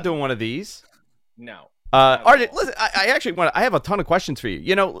 been He's on. not doing one of these. No. RJ, listen, I actually I have a ton of questions for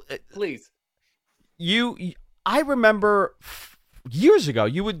you. Please. I remember years ago,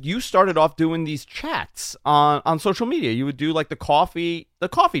 you started off doing these chats on social media. You would do like the coffee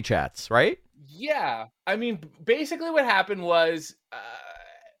chats, right? Yeah. I mean, basically what happened was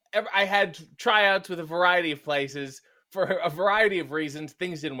I had tryouts with a variety of places for a variety of reasons.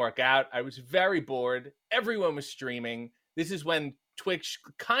 Things didn't work out. I was very bored. Everyone was streaming. This is when Twitch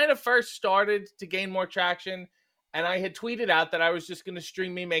kind of first started to gain more traction. And I had tweeted out that I was just going to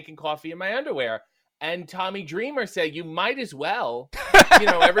stream me making coffee in my underwear. And Tommy Dreamer said, you might as well.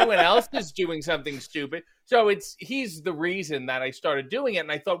 Everyone else is doing something stupid. So he's the reason that I started doing it.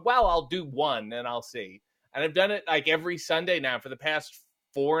 And I thought, well, I'll do one and I'll see. And I've done it like every Sunday now for the past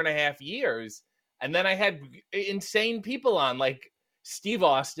 4.5 years. And then I had insane people on like Steve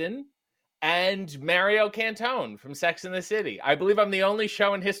Austin and Mario Cantone from Sex and the City. I believe I'm the only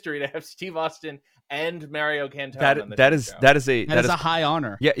show in history to have Steve Austin and Mario Cantone on the that is a high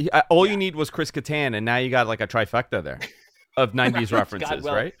honor. Yeah, you need was Chris Kattan, and now you got like a trifecta there of 90s references,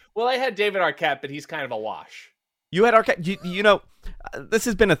 right? Well, I had David Arquette, but he's kind of a wash. You had Arquette. This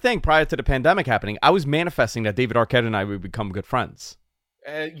has been a thing prior to the pandemic happening. I was manifesting that David Arquette and I would become good friends.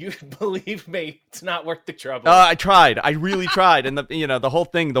 You believe me, it's not worth the trouble. I tried. I really tried, and the whole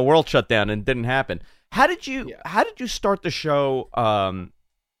thing, the world shut down and didn't happen. How did you start the show?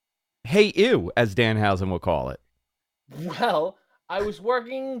 Hey, ew, as Danhausen will call it. Well, I was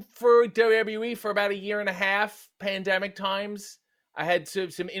working for WWE for about 1.5 years, pandemic times. I had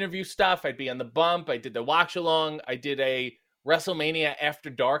some interview stuff. I'd be on the bump. I did the watch along. I did a WrestleMania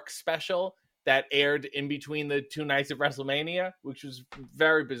After Dark special that aired in between the 2 nights of WrestleMania, which was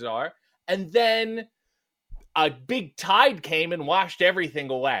very bizarre. And then a big tide came and washed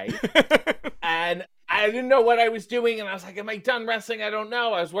everything away. And I didn't know what I was doing. And I was like, am I done wrestling? I don't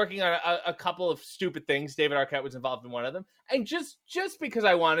know. I was working on a couple of stupid things. David Arquette was involved in one of them. And just because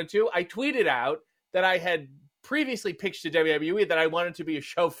I wanted to, I tweeted out that I had previously pitched to WWE that I wanted to be a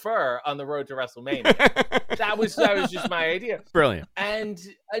chauffeur on the road to WrestleMania. that was just my idea. Brilliant. And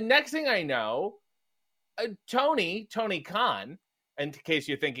next thing I know, Tony Khan, in case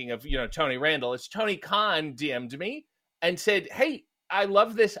you're thinking of, Tony Randall, it's Tony Khan DM'd me and said, hey, I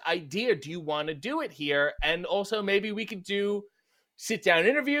love this idea. Do you want to do it here? And also maybe we could do sit-down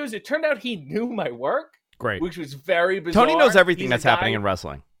interviews. It turned out he knew my work. Great. Which was very bizarre. Tony knows everything that's happening in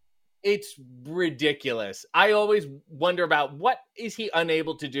wrestling. It's ridiculous. I always wonder about what is he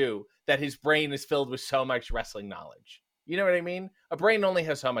unable to do that his brain is filled with so much wrestling knowledge. You know what I mean? A brain only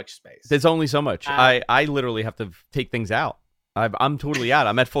has so much space. There's only so much. I literally have to take things out. I'm totally out.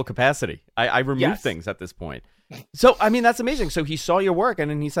 I'm at full capacity. I remove things at this point. So, I mean, that's amazing. So he saw your work and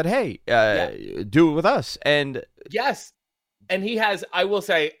then he said, hey, do it with us. And yes. And he has, I will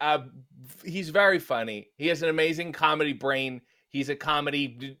say, he's very funny. He has an amazing comedy brain. He's a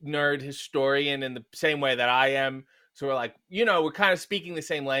comedy nerd historian in the same way that I am. So we're like, we're kind of speaking the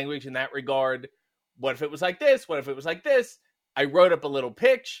same language in that regard. What if it was like this? What if it was like this? I wrote up a little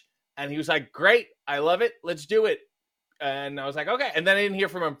pitch and he was like, great. I love it. Let's do it. And I was like, okay. And then I didn't hear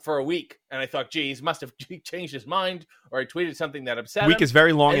from him for a week. And I thought, geez, must have changed his mind, or I tweeted something that upset him. Week is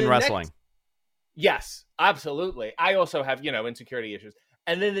very long in wrestling. Yes, absolutely. I also have, insecurity issues.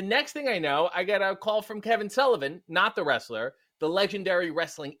 And then the next thing I know, I get a call from Kevin Sullivan, not the wrestler, the legendary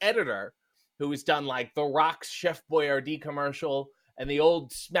wrestling editor, who has done like The Rock's Chef Boyardee commercial and the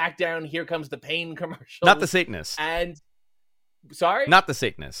old SmackDown Here Comes the Pain commercial. Not the Satanist. And, sorry? Not the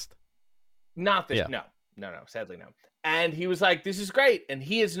Satanist. Not the, no, sadly no. And he was like, this is great. And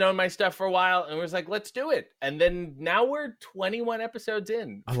he has known my stuff for a while and was like, let's do it. And then now we're 21 episodes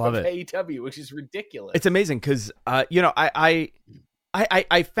in. I love it. AEW, which is ridiculous. It's amazing because, I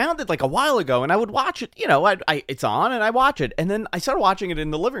found it like a while ago and I would watch it, it's on and I watch it. And then I started watching it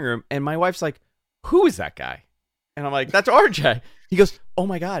in the living room and my wife's like, who is that guy? And I'm like, that's RJ. He goes, oh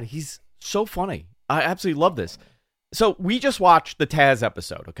my God, he's so funny. I absolutely love this. So we just watched the Taz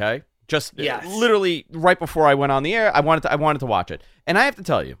episode, okay? Just literally right before I went on the air, I wanted to watch it. And I have to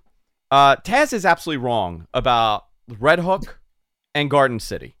tell you, Taz is absolutely wrong about Red Hook and Garden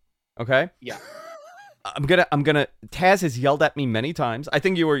City. Okay? Yeah. I'm gonna Taz has yelled at me many times. I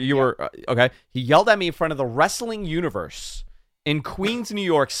think you were okay. He yelled at me in front of the Wrestling Universe in Queens, New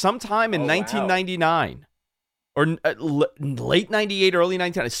York, sometime in 1999. Or late 98, early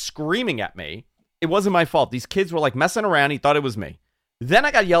 99, screaming at me. It wasn't my fault. These kids were like messing around. He thought it was me. Then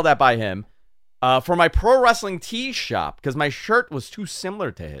I got yelled at by him for my pro wrestling tees shop because my shirt was too similar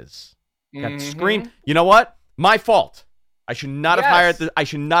to his. Got screamed. You know what? My fault. I should not have hired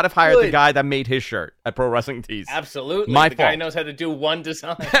the guy that made his shirt at Pro Wrestling Tees. Absolutely, my the fault. Guy knows how to do one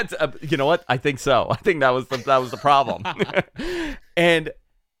design. That's, you know what? I think so. I think that was the problem. and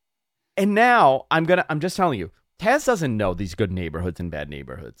now I'm just telling you, Taz doesn't know these good neighborhoods and bad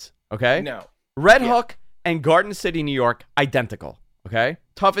neighborhoods. Okay? No. Red Hook and Garden City, New York, identical. Okay?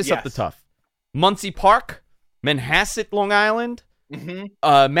 Toughest of the tough. Muncie Park, Manhasset, Long Island,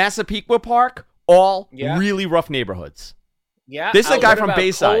 Massapequa Park, all really rough neighborhoods. Yeah. This is a guy from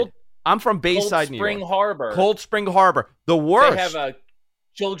Bayside. I'm from Bayside, New York. Cold Spring Harbor. The worst. They have a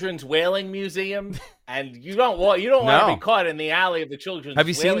children's whaling museum, and you don't want to be caught in the alley of the children's Have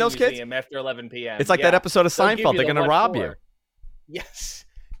you seen those museum kids? After 11 p.m. It's like that episode of Seinfeld. They're going to rob you. Yes.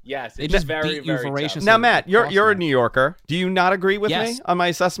 Yes. They It's just very, beat you very voraciously. Now, Matt, you're a New Yorker. Do you not agree with Yes. me on my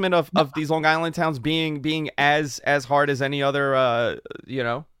assessment of these Long Island towns being as hard as any other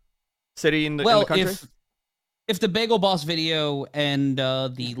city in the country? If the Bagel Boss video and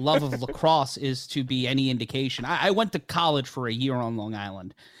the love of lacrosse is to be any indication, I went to college for a year on Long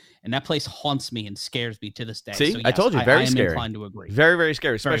Island, and that place haunts me and scares me to this day. See, so, yes, I told you, very scary. I am inclined to agree. Very, very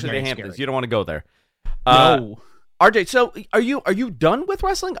scary, especially very the Hamptons. scary. You don't want to go there. No. RJ, so are you done with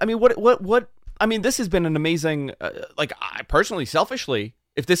wrestling? I mean, what? I mean, this has been an amazing. I personally, selfishly,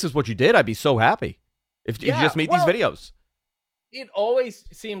 if this is what you did, I'd be so happy. If you just made these videos. It always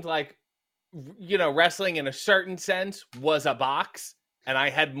seemed like, wrestling in a certain sense was a box, and I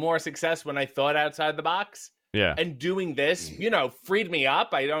had more success when I thought outside the box. Yeah. And doing this, freed me up.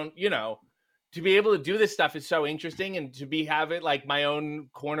 I don't, to be able to do this stuff is so interesting, and to have it like my own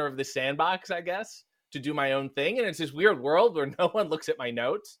corner of the sandbox, I guess, to do my own thing. And it's this weird world where no one looks at my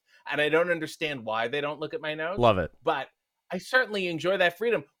notes, and I don't understand why they don't look at my notes. Love it. But I certainly enjoy that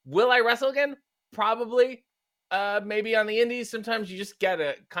freedom. Will I wrestle again? Probably. Maybe on the indies, sometimes you just get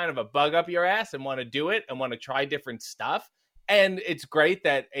a kind of a bug up your ass and want to do it and want to try different stuff. And it's great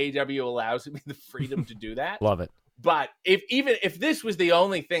that AEW allows me the freedom to do that. Love it. But if this was the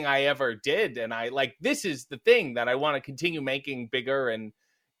only thing I ever did, and this is the thing that I want to continue making bigger and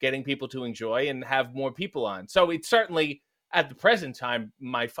getting people to enjoy and have more people on. So it's certainly at the present time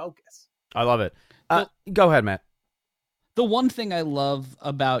my focus. I love it. Go ahead, Matt. The one thing I love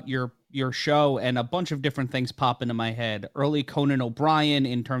about your your show, and a bunch of different things pop into my head. Early Conan O'Brien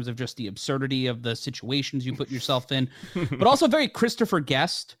in terms of just the absurdity of the situations you put yourself in, but also very Christopher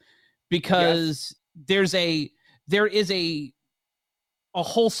Guest, because there is a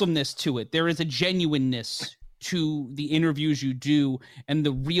wholesomeness to it. There is a genuineness to the interviews you do and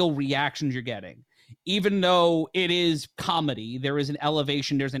the real reactions you're getting. Even though it is comedy, there is an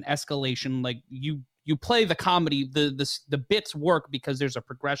elevation, there's an escalation. Like you play the comedy, the bits work because there's a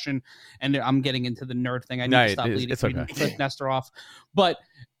progression. And I'm getting into the nerd thing. I need to stop leading Cliff Nestor off. But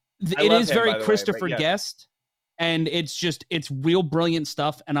it is very Christopher Guest, and it's real brilliant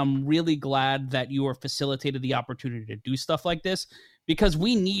stuff. And I'm really glad that you are facilitated the opportunity to do stuff like this, because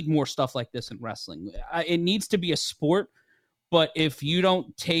we need more stuff like this in wrestling. It needs to be a sport, but if you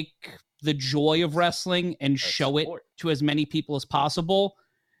don't take the joy of wrestling and show it to as many people as possible,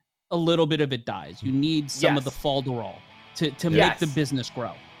 a little bit of it dies. You need some of the falderall to make the business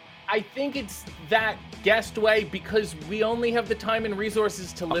grow. I think it's that Guest way because we only have the time and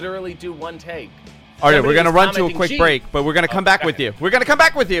resources to literally do one take. All right, we're going to run to a quick break, but we're going to come back with you. We're going to come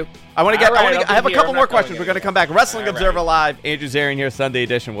back with you. I have a couple more questions. We're going to come back. Wrestling Observer Live. Andrew Zarian here, Sunday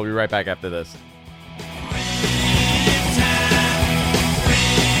edition. We'll be right back after this.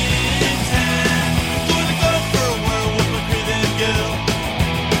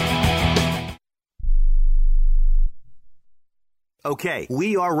 Okay,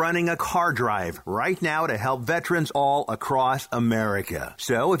 we are running a car drive right now to help veterans all across America.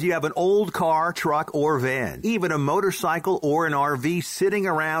 So if you have an old car, truck, or van, even a motorcycle or an RV sitting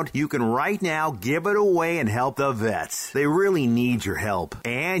around, you can right now give it away and help the vets. They really need your help.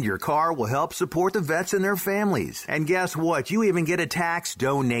 And your car will help support the vets and their families. And guess what? You even get a tax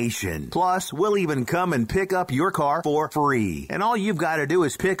donation. Plus, we'll even come and pick up your car for free. And all you've got to do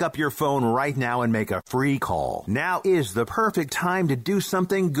is pick up your phone right now and make a free call. Now is the perfect time to do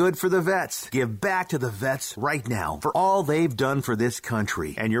something good for the vets. Give back to the vets right now for all they've done for this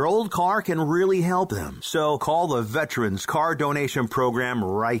country. And your old car can really help them. So call the Veterans Car Donation Program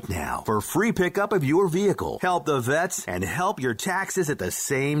right now for free pickup of your vehicle. Help the vets and help your taxes at the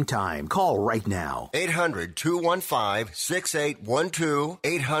same time. Call right now. 800-215-6812.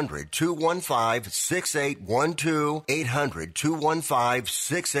 800-215-6812.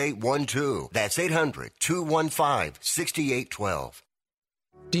 800-215-6812. That's 800-215-6812.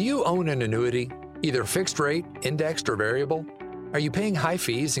 Do you own an annuity, either fixed rate, indexed, or variable? Are you paying high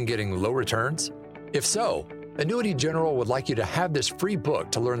fees and getting low returns? If so, Annuity General would like you to have this free book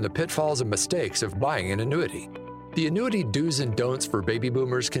to learn the pitfalls and mistakes of buying an annuity. The Annuity Do's and Don'ts for Baby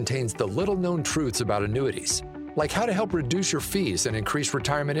Boomers contains the little-known truths about annuities, like how to help reduce your fees and increase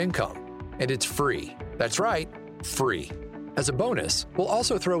retirement income. And it's free. That's right, free. As a bonus, we'll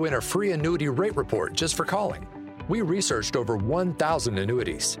also throw in a free annuity rate report just for calling. We researched over 1,000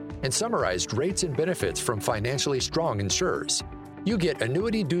 annuities and summarized rates and benefits from financially strong insurers. You get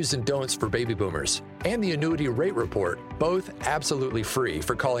Annuity Do's and Don'ts for Baby Boomers and the Annuity Rate Report, both absolutely free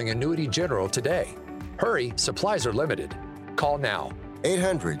for calling Annuity General today. Hurry, supplies are limited. Call now.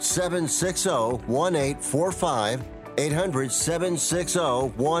 800-760-1845.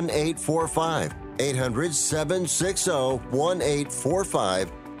 800-760-1845.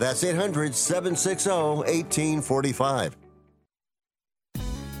 800-760-1845. That's 800-760-1845.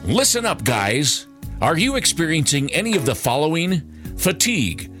 Listen up, guys. Are you experiencing any of the following?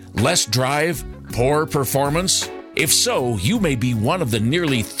 Fatigue, less drive, poor performance? If so, you may be one of the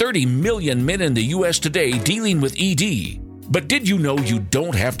nearly 30 million men in the U.S. today dealing with ED. But did you know you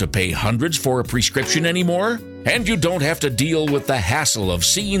don't have to pay hundreds for a prescription anymore? And you don't have to deal with the hassle of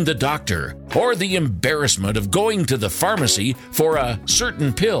seeing the doctor or the embarrassment of going to the pharmacy for a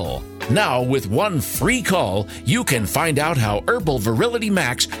certain pill. Now, with one free call, you can find out how Herbal Virility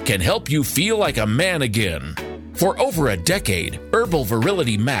Max can help you feel like a man again. For over a decade, Herbal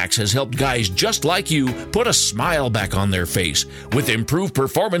Virility Max has helped guys just like you put a smile back on their face with improved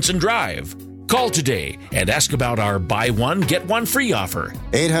performance and drive. Call today and ask about our buy one, get one free offer.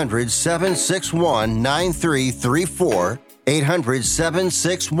 800-761-9334.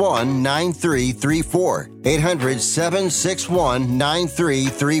 800-761-9334.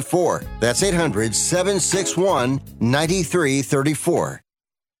 800-761-9334. That's 800-761-9334.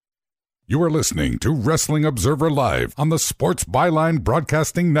 You are listening to Wrestling Observer Live on the Sports Byline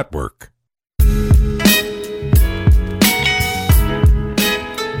Broadcasting Network.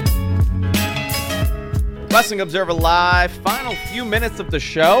 Wrestling Observer Live, final few minutes of the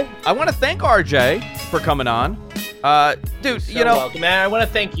show. I want to thank RJ for coming on. Dude, You're so welcome, man. I want to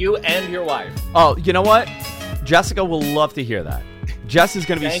thank you and your wife. Oh, you know what? Jessica will love to hear that. Jess is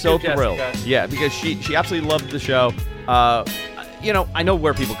going to be so thrilled. Jessica. Yeah, because she absolutely loved the show. I know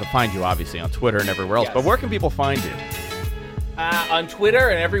where people can find you, obviously, on Twitter and everywhere else, but where can people find you? On Twitter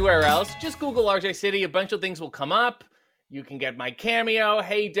and everywhere else, just Google RJ City. A bunch of things will come up. You can get my Cameo,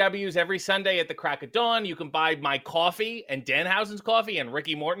 Hey W's every Sunday at the crack of dawn. You can buy my coffee and Danhausen's coffee and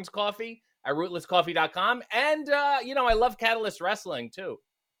Ricky Morton's coffee at rootlesscoffee.com. And, I love Catalyst Wrestling, too.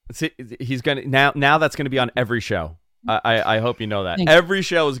 See, he's going to now that's going to be on every show. I hope you know that. Every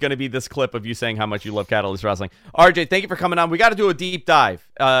show is going to be this clip of you saying how much you love Catalyst Wrestling. RJ, thank you for coming on. We got to do a deep dive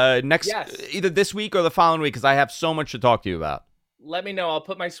either this week or the following week because I have so much to talk to you about. Let me know. I'll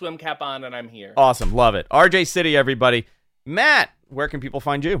put my swim cap on and I'm here. Awesome. Love it. RJ City, everybody. Matt, where can people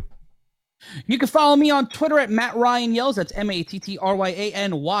find you? You can follow me on Twitter at Matt Ryan Yells. That's MattryanYells.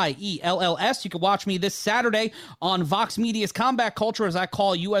 You can watch me this Saturday on Vox Media's Combat Culture, as I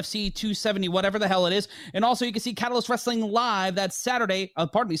call UFC 270, whatever the hell it is. And also you can see Catalyst Wrestling live that Sunday,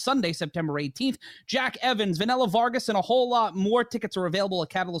 September 18th. Jack Evans, Vanilla Vargas, and a whole lot more. Tickets are available at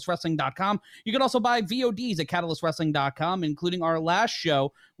CatalystWrestling.com. You can also buy VODs at CatalystWrestling.com, including our last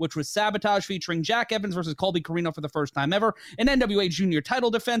show, which was Sabotage, featuring Jack Evans versus Colby Carino for the first time ever, an NWA Junior title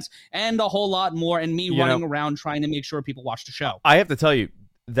defense, and a whole lot more, and me running around trying to make sure people watch the show. I have to tell you,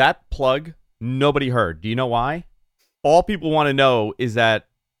 that plug, nobody heard. Do you know why? All people want to know is that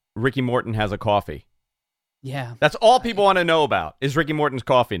Ricky Morton has a coffee. Yeah. That's all people want to know about, is Ricky Morton's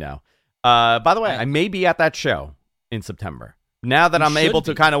coffee now. By the way, I may be at that show in September. Now that I'm able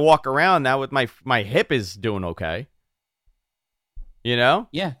to kind of walk around now with my hip is doing okay.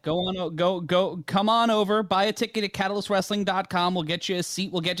 Yeah, come on over, buy a ticket at CatalystWrestling.com. We'll get you a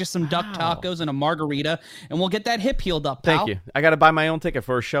seat, we'll get you some duck tacos and a margarita, and we'll get that hip healed up, pal. Thank you. I got to buy my own ticket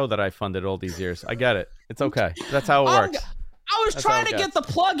for a show that I funded all these years. I get it. It's okay. That's how it works. I was trying to get the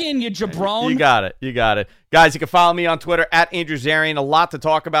plug in, you jabron. You got it. Guys, you can follow me on Twitter at Andrew Zarian. A lot to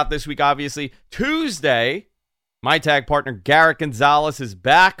talk about this week, obviously. Tuesday, my tag partner, Garrett Gonzalez, is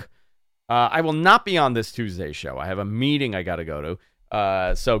back. I will not be on this Tuesday show. I have a meeting I got to go to.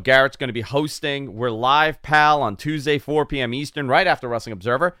 So Garrett's going to be hosting. We're live, pal, on Tuesday, 4 p.m. Eastern, right after Wrestling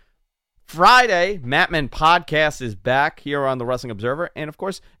Observer. Friday, Mattman Podcast is back here on the Wrestling Observer. And, of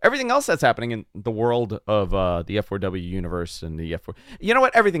course, everything else that's happening in the world of the F4W universe and the F4... You know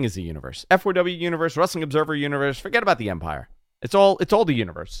what? Everything is the universe. F4W universe, Wrestling Observer universe. Forget about the Empire. It's all the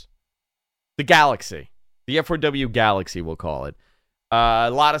universe. The galaxy. The F4W galaxy, we'll call it. A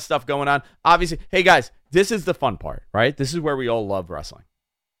lot of stuff going on. Obviously, hey, guys, this is the fun part, right? This is where we all love wrestling.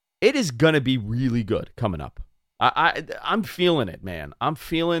 It is going to be really good coming up. I'm feeling it, man. I'm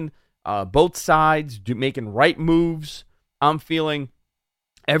feeling both sides making right moves. I'm feeling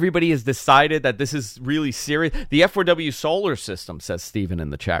everybody has decided that this is really serious. The F4W solar system, says Steven in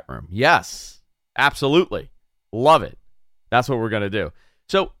the chat room. Yes, absolutely. Love it. That's what we're going to do.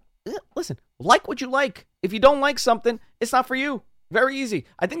 So, listen, like what you like. If you don't like something, it's not for you. Very easy.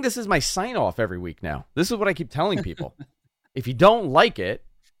 I think this is my sign-off every week now. This is what I keep telling people. If you don't like it,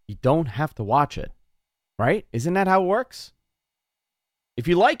 you don't have to watch it. Right? Isn't that how it works? If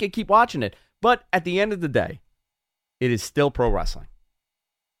you like it, keep watching it. But at the end of the day, it is still pro wrestling.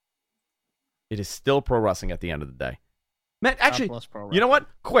 It is still pro wrestling at the end of the day. Man, actually, you know what?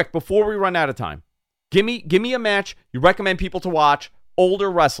 Quick, before we run out of time, give me a match you recommend people to watch.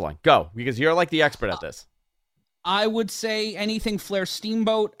 Older wrestling. Go, because you're like the expert at this. I would say anything Flair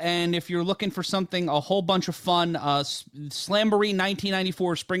Steamboat, and if you're looking for something, a whole bunch of fun, Slamboree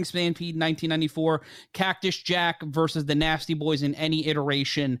 1994, Spring Stampede 1994, Cactus Jack versus the Nasty Boys in any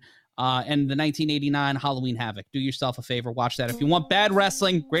iteration, and the 1989 Halloween Havoc. Do yourself a favor, watch that. If you want bad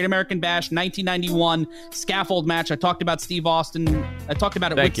wrestling, Great American Bash 1991, Scaffold match. I talked about Steve Austin. I talked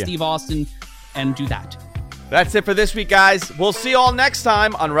about it with Steve Austin, and do that. That's it for this week, guys. We'll see you all next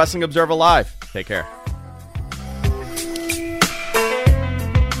time on Wrestling Observer Live. Take care.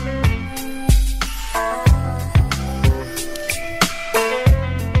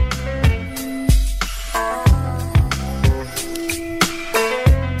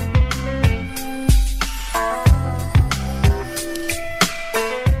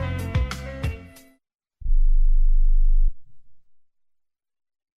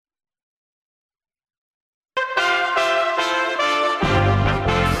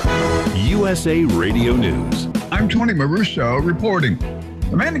 USA Radio News. I'm Tony Maruso reporting.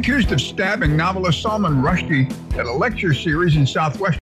 The man accused of stabbing novelist Salman Rushdie at a lecture series in Southwest